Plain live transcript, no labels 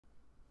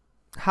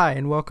Hi,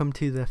 and welcome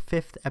to the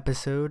 5th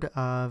episode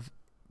of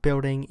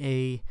building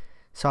a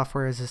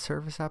software as a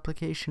service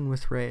application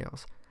with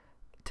Rails.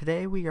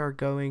 Today we are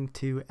going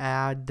to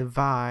add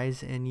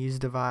Devise and use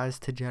Devise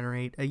to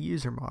generate a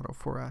user model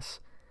for us.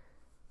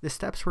 The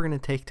steps we're going to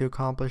take to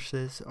accomplish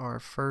this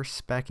are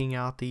first speccing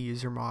out the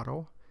user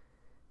model,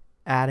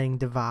 adding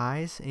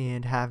Devise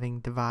and having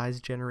Devise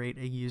generate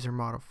a user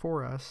model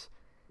for us,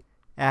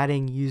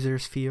 adding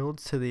users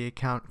fields to the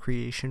account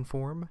creation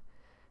form,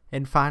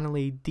 and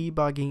finally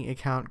debugging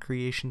account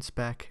creation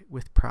spec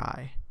with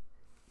pry.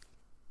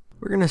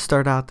 We're going to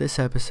start out this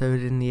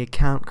episode in the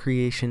account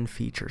creation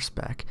feature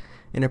spec.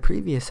 In a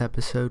previous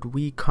episode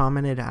we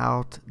commented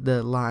out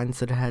the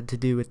lines that had to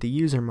do with the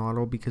user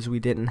model because we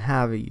didn't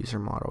have a user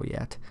model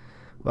yet.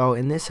 Well,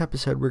 in this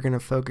episode we're going to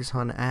focus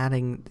on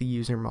adding the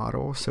user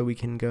model so we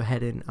can go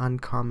ahead and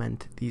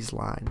uncomment these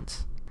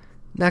lines.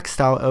 Next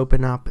I'll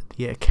open up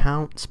the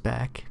account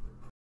spec.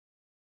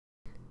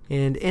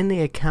 And in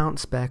the account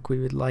spec, we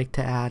would like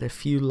to add a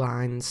few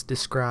lines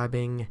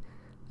describing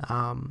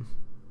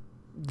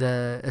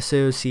the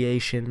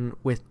association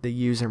with the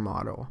user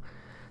model.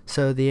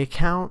 So the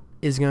account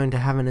is going to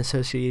have an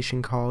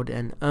association called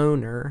an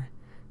owner,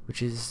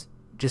 which is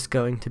just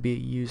going to be a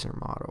user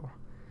model.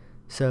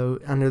 So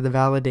under the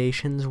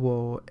validations,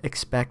 we'll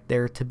expect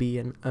there to be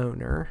an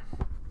owner.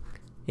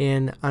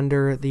 And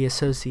under the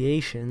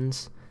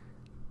associations,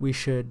 we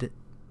should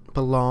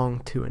belong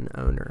to an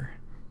owner.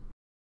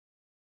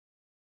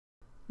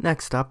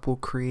 Next up, we'll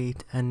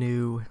create a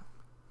new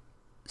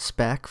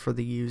spec for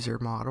the user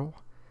model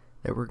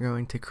that we're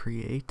going to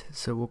create.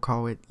 So we'll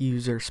call it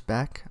user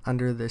spec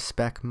under the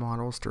spec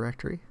models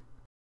directory.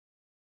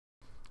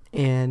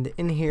 And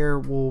in here,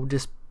 we'll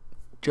just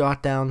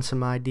jot down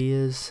some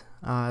ideas.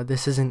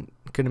 This isn't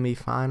going to be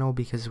final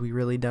because we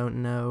really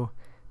don't know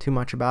too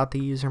much about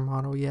the user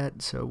model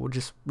yet. So we'll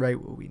just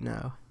write what we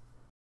know.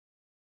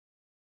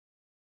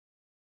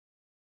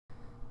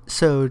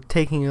 So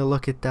taking a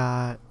look at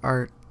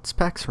our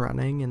specs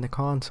running in the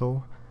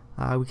console,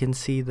 we can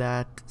see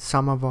that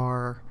some of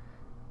our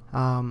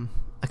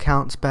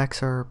account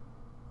specs are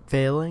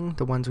failing,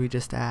 the ones we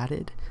just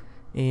added,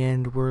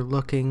 and we're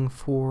looking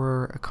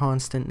for a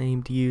constant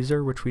named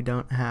user, which we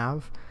don't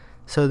have.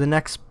 So the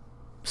next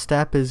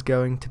step is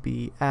going to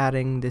be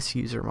adding this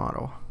user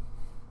model.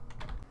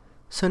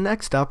 So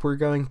next up we're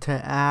going to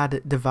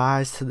add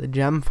Devise to the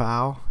gem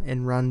file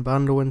and run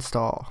bundle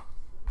install.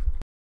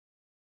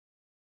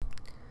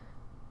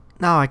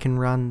 Now I can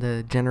run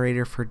the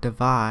generator for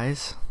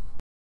Devise,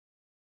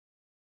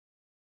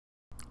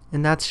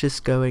 and that's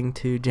just going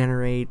to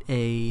generate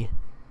a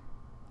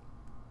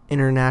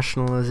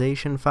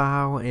internationalization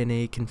file and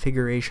a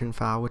configuration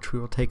file, which we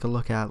will take a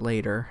look at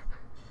later.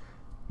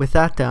 With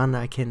that done,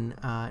 I can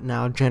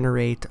now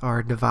generate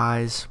our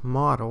Devise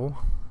model.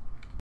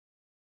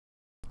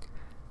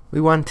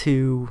 We want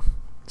to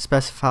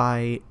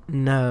specify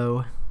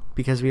no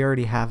because we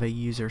already have a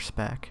user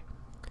spec.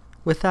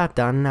 With that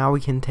done, now we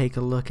can take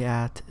a look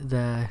at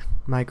the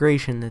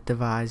migration that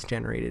Devise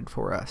generated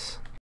for us.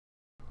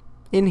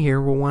 In here,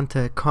 we'll want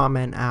to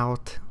comment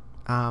out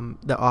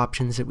the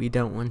options that we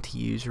don't want to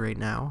use right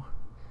now.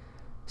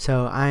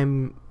 So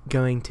I'm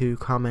going to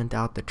comment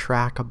out the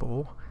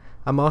trackable.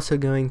 I'm also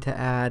going to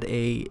add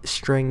a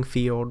string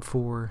field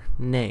for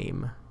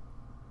name,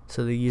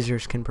 so the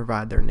users can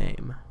provide their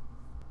name.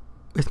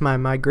 With my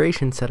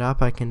migration set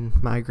up, I can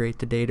migrate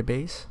the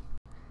database.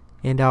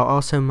 And I'll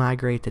also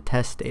migrate the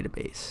test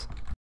database.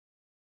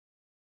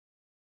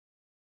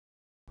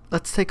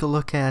 Let's take a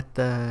look at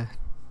the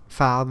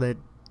file that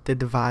the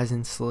Devise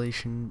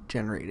installation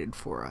generated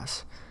for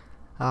us.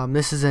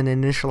 This is an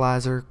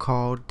initializer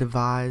called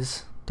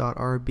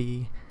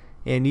devise.rb,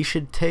 and you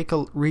should take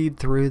a read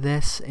through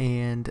this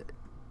and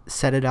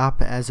set it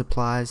up as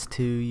applies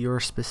to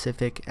your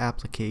specific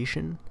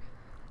application.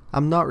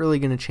 I'm not really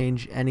going to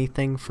change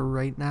anything for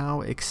right now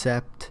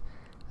except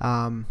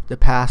the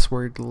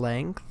password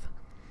length.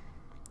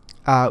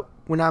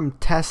 When I'm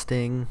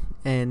testing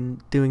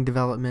and doing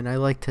development, I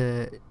like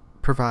to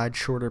provide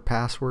shorter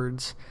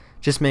passwords.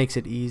 Just makes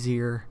it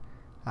easier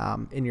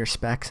in your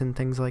specs and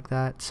things like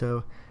that.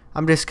 So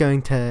I'm just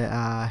going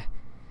to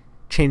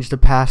change the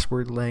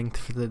password length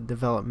for the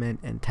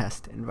development and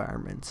test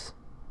environments.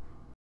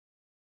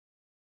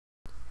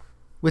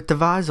 With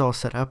Devise all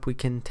set up, we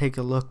can take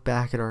a look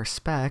back at our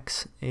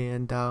specs,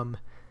 and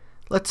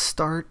let's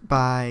start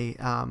by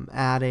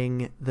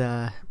adding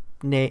the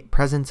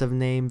presence of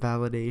name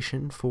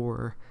validation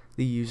for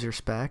the user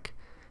spec,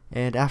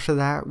 and after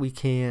that we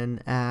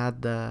can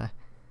add the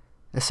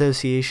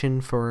association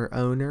for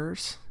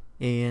owners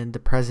and the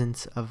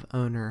presence of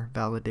owner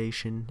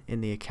validation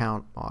in the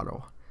account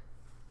model.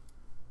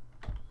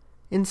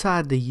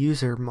 Inside the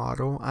user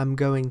model, I'm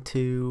going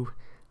to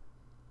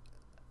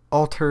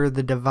alter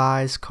the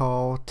Devise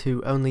call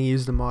to only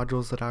use the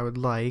modules that I would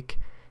like,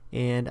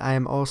 and I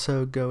am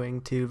also going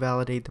to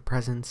validate the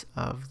presence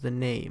of the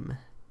name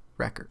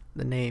record,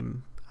 the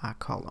name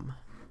column.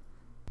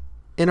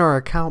 In our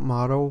account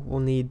model, we'll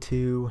need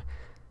to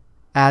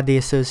add the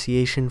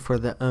association for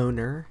the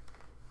owner,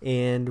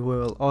 and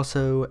we'll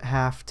also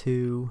have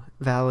to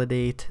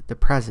validate the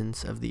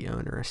presence of the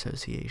owner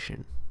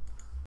association.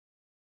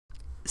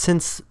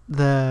 Since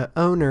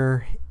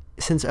owner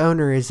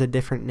is a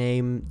different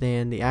name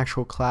than the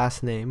actual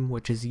class name,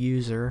 which is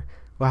user,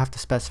 we'll have to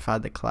specify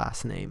the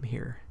class name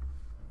here.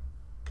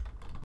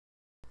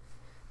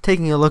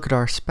 Taking a look at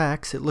our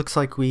specs, it looks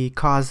like we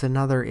caused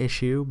another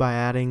issue by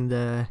adding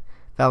the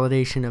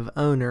validation of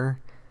owner.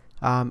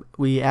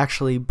 We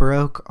actually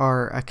broke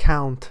our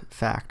account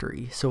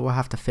factory, so we'll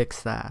have to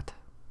fix that.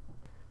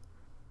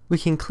 We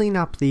can clean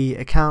up the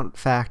account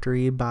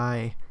factory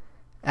by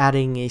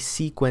adding a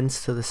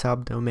sequence to the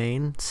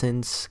subdomain,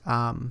 since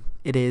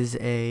it is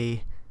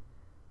a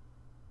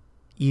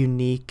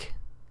unique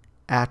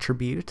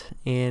attribute,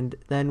 and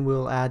then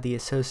we'll add the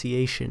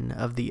association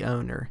of the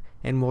owner,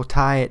 and we'll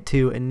tie it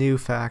to a new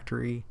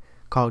factory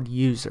called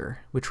user,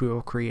 which we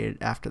will create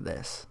after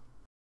this.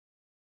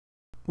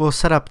 We'll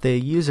set up the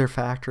user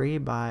factory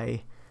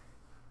by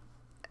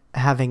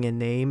having a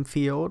name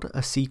field,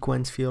 a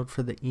sequence field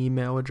for the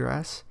email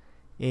address,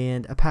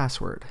 and a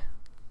password.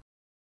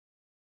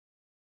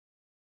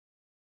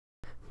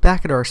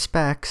 Back at our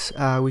specs,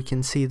 we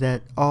can see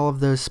that all of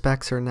those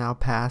specs are now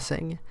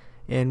passing,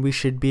 and we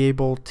should be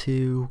able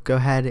to go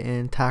ahead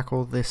and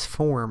tackle this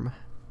form.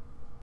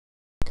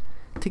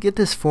 To get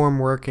this form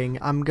working,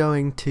 I'm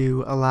going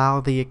to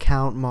allow the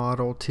account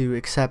model to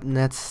accept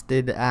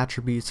nested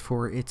attributes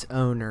for its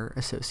owner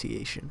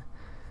association.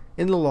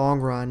 In the long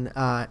run,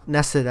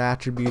 nested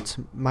attributes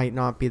might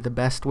not be the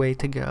best way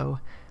to go,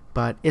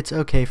 but it's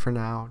okay for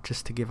now,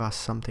 just to give us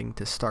something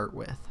to start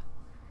with.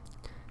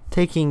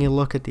 Taking a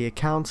look at the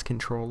accounts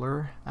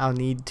controller, I'll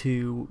need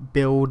to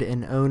build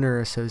an owner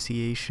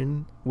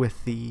association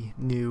with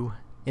in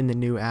the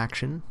new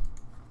action.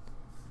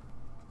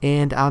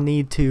 And I'll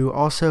need to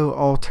also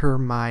alter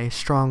my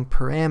strong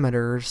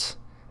parameters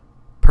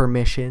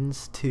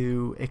permissions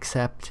to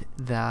accept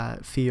the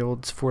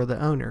fields for the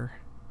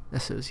owner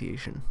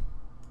association.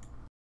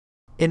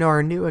 In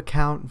our new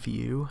account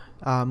view,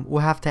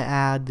 we'll have to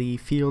add the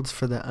fields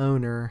for the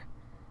owner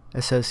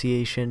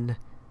association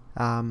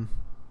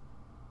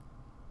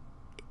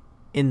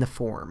in the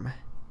form.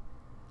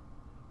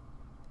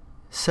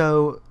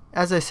 So,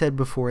 as I said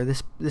before,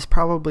 this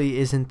probably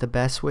isn't the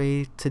best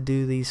way to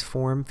do these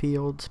form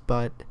fields,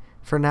 but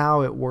for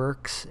now it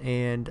works,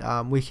 and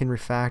we can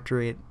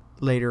refactor it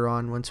later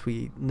on once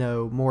we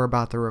know more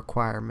about the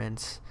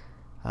requirements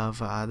of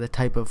the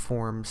type of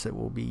forms that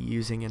we'll be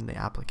using in the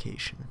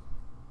application.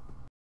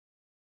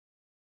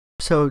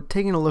 So,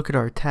 taking a look at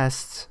our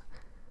tests,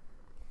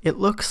 it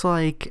looks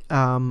like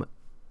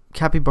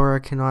Capybara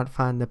cannot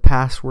find the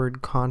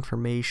password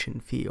confirmation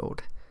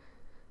field.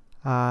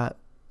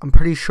 I'm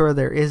pretty sure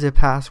there is a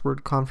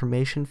password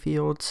confirmation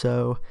field,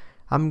 so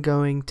I'm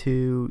going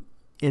to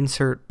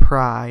insert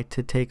pry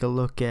to take a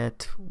look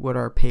at what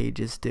our page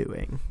is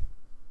doing.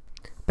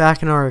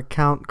 Back in our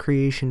account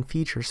creation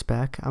feature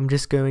spec, I'm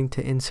just going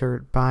to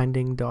insert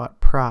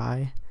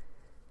binding.pry.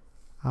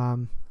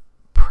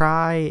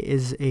 Pry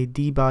is a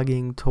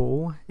debugging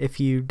tool. If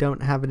you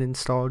don't have it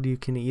installed, you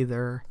can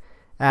either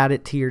add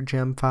it to your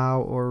gem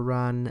file or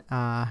run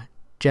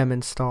gem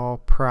install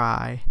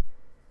pry.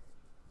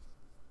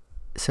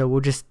 So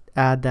we'll just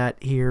add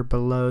that here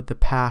below the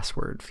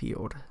password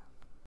field.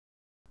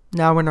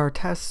 Now when our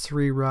tests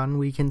rerun,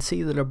 we can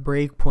see that a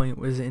breakpoint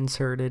was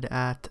inserted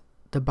at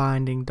the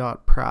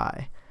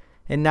binding.pry.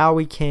 And now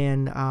we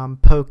can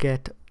poke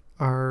at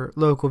our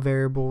local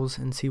variables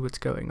and see what's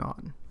going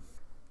on.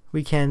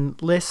 We can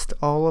list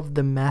all of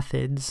the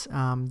methods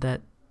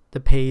that the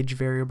page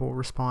variable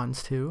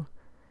responds to,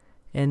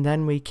 and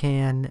then we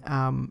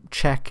can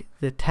check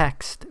the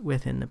text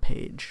within the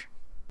page.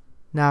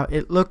 Now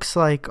it looks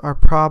like our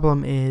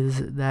problem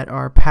is that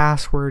our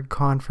password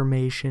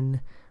confirmation,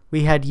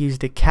 we had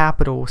used a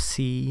capital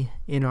C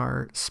in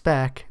our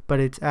spec, but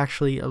it's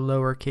actually a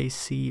lowercase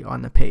c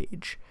on the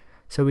page.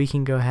 So we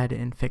can go ahead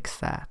and fix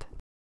that.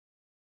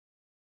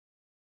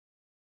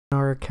 In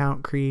our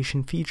account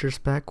creation feature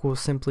spec, we'll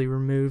simply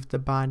remove the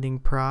binding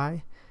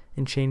pry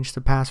and change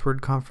the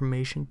password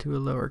confirmation to a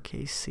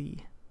lowercase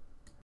c.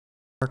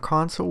 Our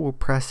console will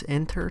press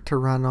enter to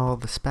run all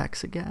the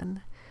specs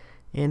again,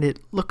 and it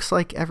looks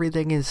like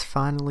everything is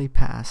finally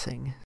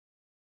passing.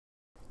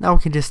 Now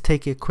we can just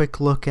take a quick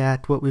look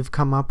at what we've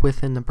come up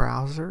with in the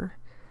browser,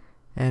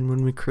 and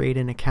when we create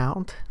an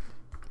account,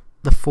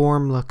 the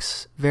form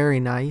looks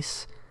very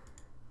nice.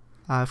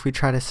 If we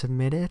try to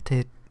submit it,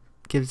 it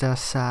gives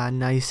us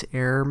nice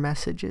error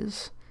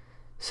messages.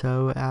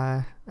 So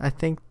I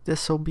think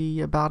this will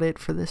be about it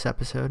for this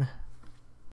episode.